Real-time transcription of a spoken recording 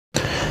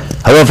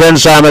Hello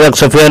friends, I am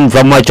alexsaifyaan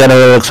from my channel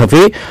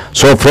alexsaify।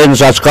 So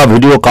friends, आज का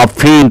video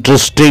काफ़ी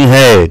interesting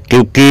है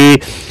क्योंकि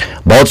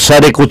बहुत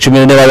सारे कुछ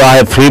मिलने वाला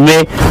है फ्री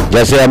में।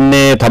 जैसे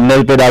हमने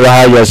थंबनेल पे डाला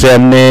है, जैसे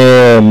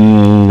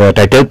हमने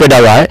टाइटल पे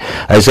डाला है,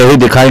 ऐसे ही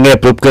दिखाएंगे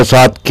प्रूफ के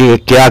साथ कि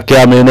क्या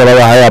क्या मिलने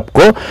वाला है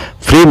आपको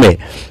फ्री में।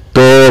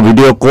 तो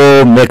वीडियो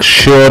को मेक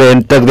श्योर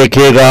एंड तक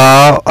देखिएगा,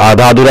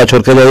 आधा अधूरा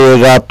छोड़ के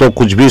जाइएगा तो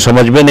कुछ भी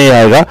समझ में नहीं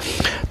आएगा।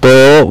 तो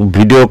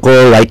वीडियो को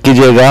लाइक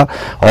कीजिएगा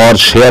और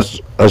शेयर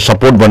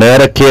सपोर्ट बनाए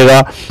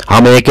रखिएगा।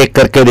 हम एक एक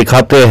करके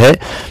दिखाते हैं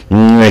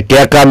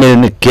क्या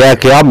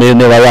क्या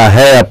मिलने वाला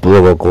है आप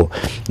लोगों को।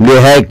 ये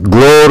है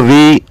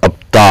ग्लोरी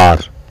अवतार,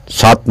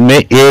 साथ में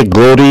एक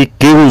ग्लोरी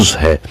क्यूज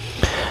है।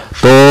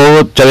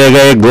 तो चले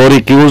गए ग्लोरी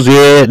क्यूज।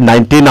 ये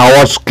 19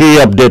 आवर्स की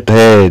अपडेट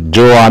है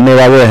जो आने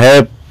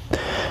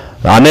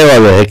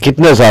वाले हैं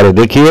कितने सारे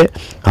देखिए।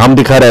 हम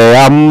दिखा रहे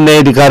हैं,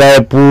 हमने दिखा रहा है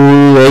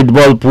पूल 8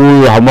 बॉल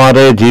पूल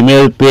हमारे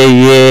जीमेल पे।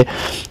 ये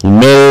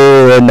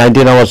मेल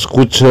 19 आवर्स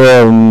कुछ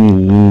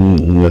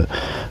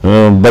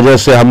वजह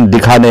से हम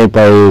दिखा नहीं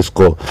पाए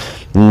इसको।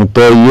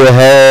 तो ये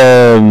है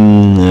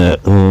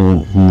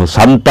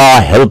संता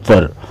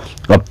हेल्पर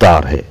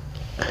अवतार है।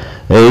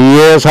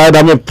 ये शायद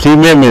हमें फ्री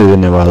में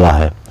मिलने वाला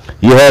है।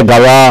 ये है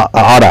गवा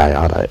आ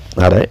रहा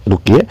है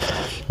रुकिए।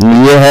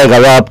 ये है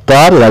गवा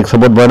अवतार, लाइक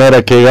सपोर्ट बने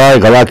रखिएगा।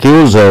 गवा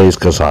क्यूज है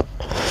इसके साथ।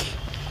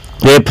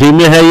 ये फ्री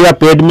में है या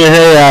पेड में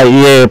है या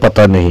ये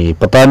पता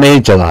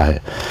नहीं चला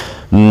है।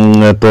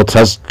 तो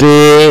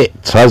थर्सडे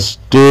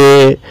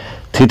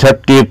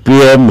 3:30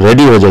 PM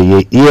रेडी हो जाइए।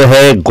 ये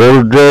है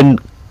गोल्डन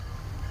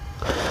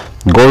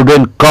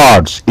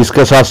कार्ड्स,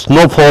 इसके साथ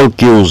स्नोफॉल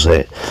क्यूज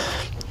है।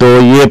 तो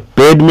ये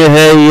पेड में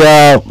है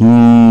या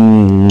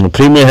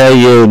फ्री में है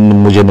ये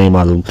मुझे नहीं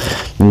मालूम,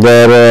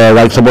 मगर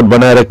लाइक सपोर्ट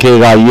बनाए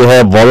रखिएगा। ये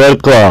है वॉरियर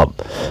क्लब,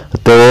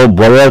 तो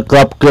वॉरियर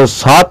क्लब के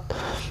साथ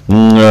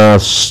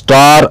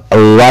स्टार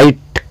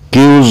लाइट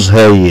क्यूज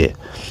है ये।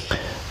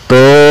 तो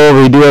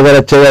वीडियो अगर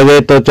अच्छे लगे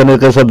तो चैनल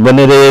के साथ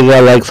बने रहिएगा,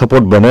 लाइक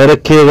सपोर्ट बनाए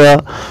रखिएगा।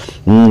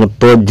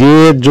 तो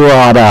ये जो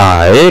आ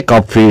रहा है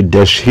काफी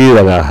डशी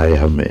लगा है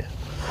हमें।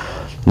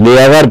 ये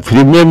अगर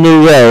फ्री में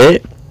मिल जाए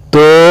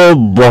तो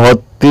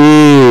बहुत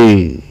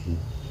ही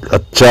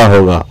अच्छा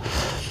होगा।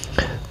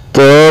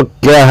 तो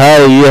क्या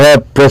है, ये है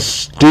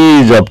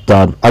प्रेस्टीज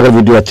अवतार। अगर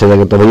वीडियो अच्छे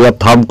लगे तो भैया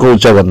थंब को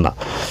ऊंचा करना,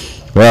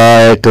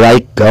 एक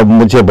लाइक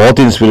मुझे बहुत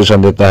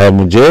इंस्पिरेशन देता है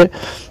मुझे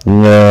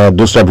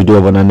दूसरा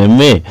वीडियो बनाने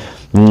में।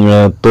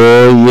 तो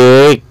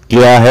ये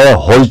क्या है,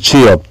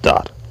 होल्ची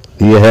अवतार।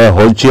 ये है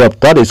होल्ची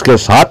अवतार, इसके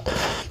साथ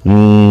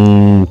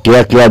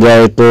क्या किया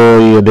जाए तो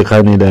ये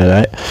दिखाई नहीं दे रहा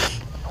है।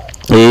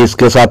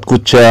 इसके साथ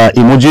कुछ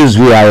इमोजीज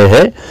भी आए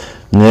हैं।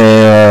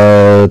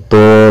 तो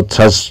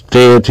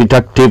थर्सडे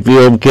 3:30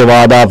 PM के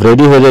बाद आप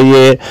रेडी हो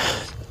जाइए।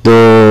 तो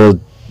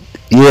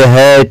ये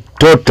है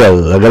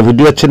टोटल। अगर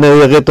वीडियो अच्छे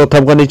नहीं लगे तो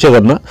थंब का नीचे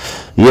करना।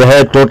 ये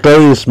है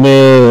टोटल,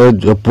 इसमें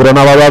जो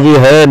पुराना वाला भी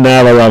है,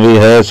 नया वाला भी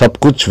है, सब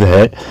कुछ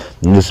है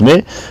इसमें।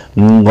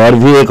 और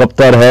भी एक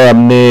अवतार है,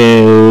 हमने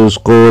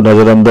उसको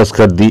नजरअंदाज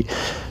कर दी।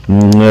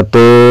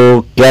 तो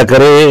क्या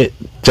करें,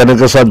 चैनल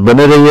के साथ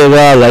बने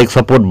रहिएगा, लाइक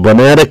सपोर्ट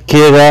बनाए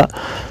रखिएगा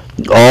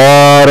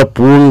और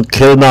पूल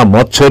खेलना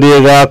मत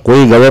छोड़िएगा।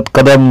 कोई गलत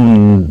कदम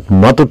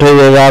मत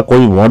उठाइएगा, कोई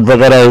मॉड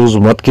वगैरह यूज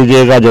मत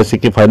कीजिएगा, जैसे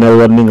कि फाइनल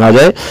वार्निंग आ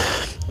जाए।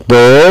 तो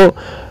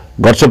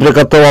व्हाट्सएप पे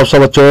करते हो आप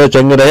सब अच्छे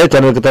चंगे रहे।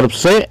 चैनल की तरफ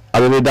से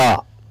अलविदा।